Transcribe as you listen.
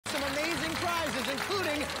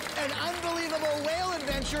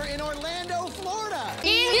adventure in Orlando, Florida.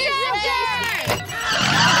 Inception!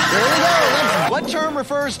 Here we go. What term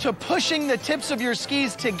refers to pushing the tips of your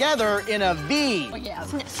skis together in a V? Oh, yeah.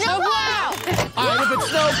 Snowplow! All right, if it's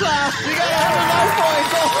snowplow, you got 100 life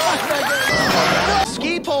points. Oh, my goodness.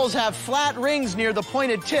 Ski poles have flat rings near the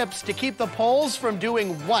pointed tips to keep the poles from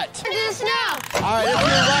doing what? Into the snow! All right, if you're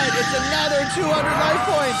right, it's another 200 life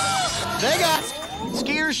points. They got.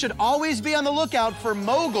 Skiers should always be on the lookout for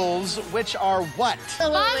moguls, which are what?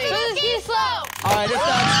 Bumpy ski slope! All right, if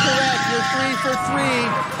that's correct, you're 3 for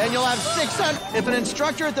 3, and you'll have 600. If an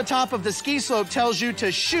instructor at the top of the ski slope tells you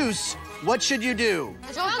to shoos, what should you do?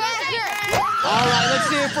 Go faster! All right, let's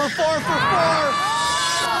see if we're 4 for 4.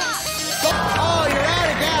 Oh, you're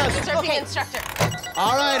out of gas. Surfing instructor.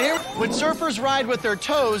 All right, here. When surfers ride with their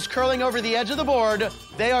toes curling over the edge of the board,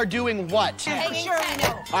 they are doing what? Hanging 10. All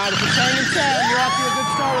right, if it's hanging 10, you're off to a good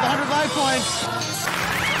start with 100 life points.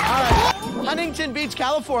 All right. Huntington Beach,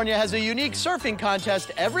 California has a unique surfing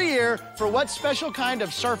contest every year for what special kind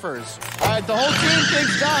of surfers? All right, the whole team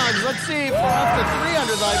thinks dogs. Let's see if we're up to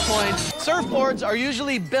 300 life points. Surfboards are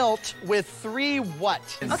usually built with 3 what?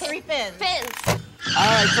 Okay. 3 fins. Fins. All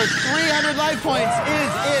right, for 300 life points,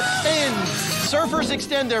 is it fins? Surfers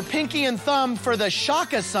extend their pinky and thumb for the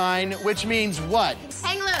shaka sign, which means what?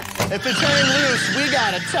 Hang loose. If it's hanging loose, we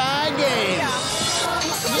got a tie game. Yeah.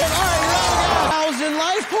 All right, 1,000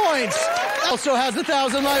 life points. Also has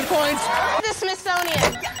 1,000 life points. The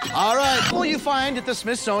Smithsonian. All right, what will you find at the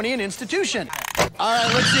Smithsonian Institution? All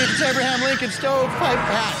right, let's see if it's Abraham Lincoln stovepipe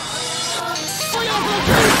hat.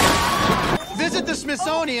 Visit the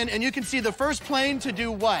Smithsonian, and you can see the first plane to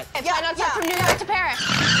do what? From New York to Paris.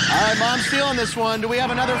 All right, Mom's stealing this one. Do we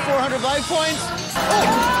have another 400 life points? Oh,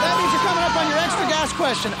 that means you're coming up on your extra gas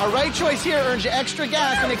question. A right choice here earns you extra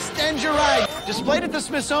gas and extends your ride. Displayed at the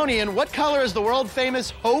Smithsonian, what color is the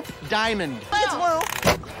world-famous Hope Diamond? It's blue. All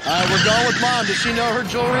right, we're going with Mom. Does she know her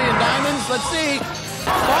jewelry and diamonds? Let's see.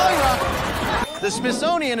 Falling Rock. The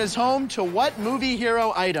Smithsonian is home to what movie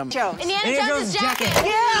hero item? Indiana Jones' jacket.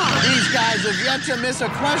 Yeah! These guys have yet to miss a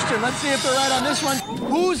question. Let's see if they're right on this one.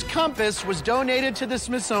 Whose compass was donated to the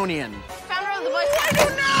Smithsonian? Founder of the Boy Scouts. I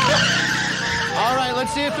don't know. All right,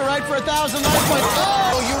 let's see if they're right for 1,000 life points.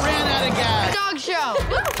 Oh, you ran out of gas. Dog show.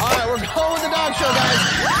 All right, we're going with the dog show, guys.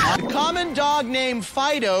 The common dog name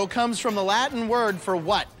Fido comes from the Latin word for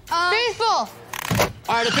what? Faithful.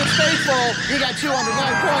 All right, if it's faithful, you got 200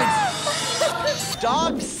 life points.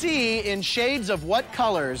 Dogs see in shades of what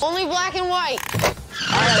colors? Only black and white.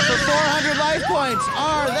 All right, for 400 life points,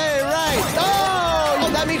 are they right? Oh,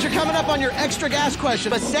 that means you're coming up on your extra gas question.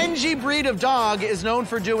 The Senji breed of dog is known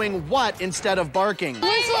for doing what instead of barking?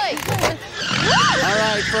 Loosely. All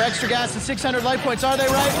right, for extra gas and 600 life points, are they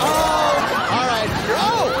right? Oh, all right.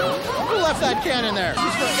 Oh, who left that can in there? This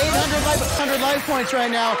is for 800 life points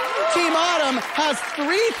right now. Team Autumn has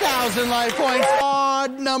 3,000 life points.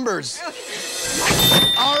 Odd numbers.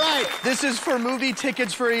 All right, this is for movie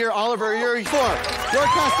tickets for a year. Oliver, you're 4. You're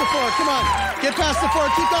past the 4. Come on, get past the 4.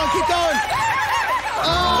 Keep going, keep going.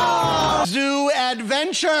 Oh! Zoo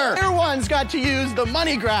Adventure. Player 1's got to use the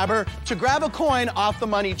money grabber to grab a coin off the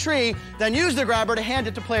money tree, then use the grabber to hand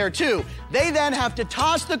it to player 2. They then have to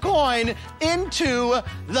toss the coin into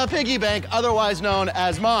the piggy bank, otherwise known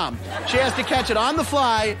as Mom. She has to catch it on the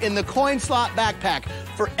fly in the coin slot backpack.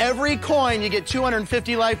 For every coin, you get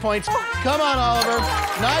 250 life points. Come on, Oliver.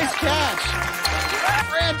 Nice catch.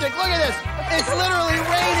 Frantic, look at this. It's literally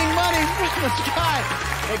raining money from the sky.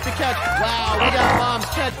 Take the catch. Wow, we got Mom's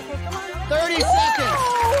catch. 30 seconds.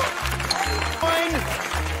 Coin.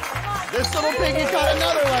 This little piggy caught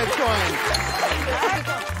another life coin.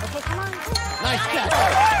 Nice catch.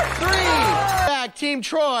 3. Back, Team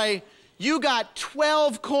Troy. You got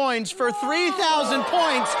 12 coins for 3,000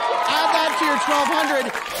 points. Add that to your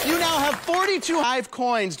 1,200. You now have 45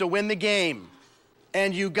 coins to win the game.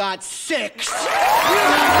 And you got 6.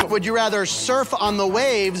 Would you rather surf on the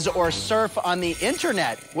waves or surf on the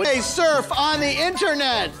internet? Would they surf on the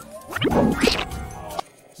internet?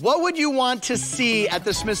 What would you want to see at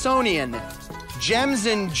the Smithsonian? Gems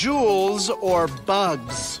and jewels or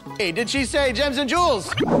bugs? Hey, did she say gems and jewels?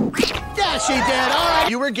 Yeah, she did. All right.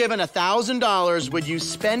 You were given $1,000. Would you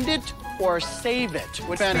spend it or save it?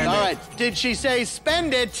 Spend it. All right. Did she say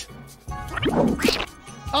spend it?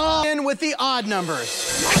 In with the odd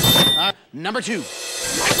numbers. Number 2.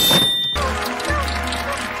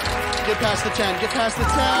 Get past the 10. Get past the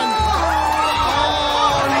 10. Oh,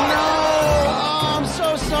 no. Oh, I'm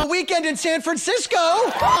so sorry. Weekend in San Francisco.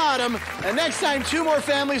 Autumn. And next time, 2 more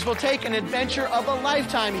families will take an adventure of a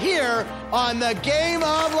lifetime here on the Game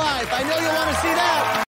of Life. I know you want to see that.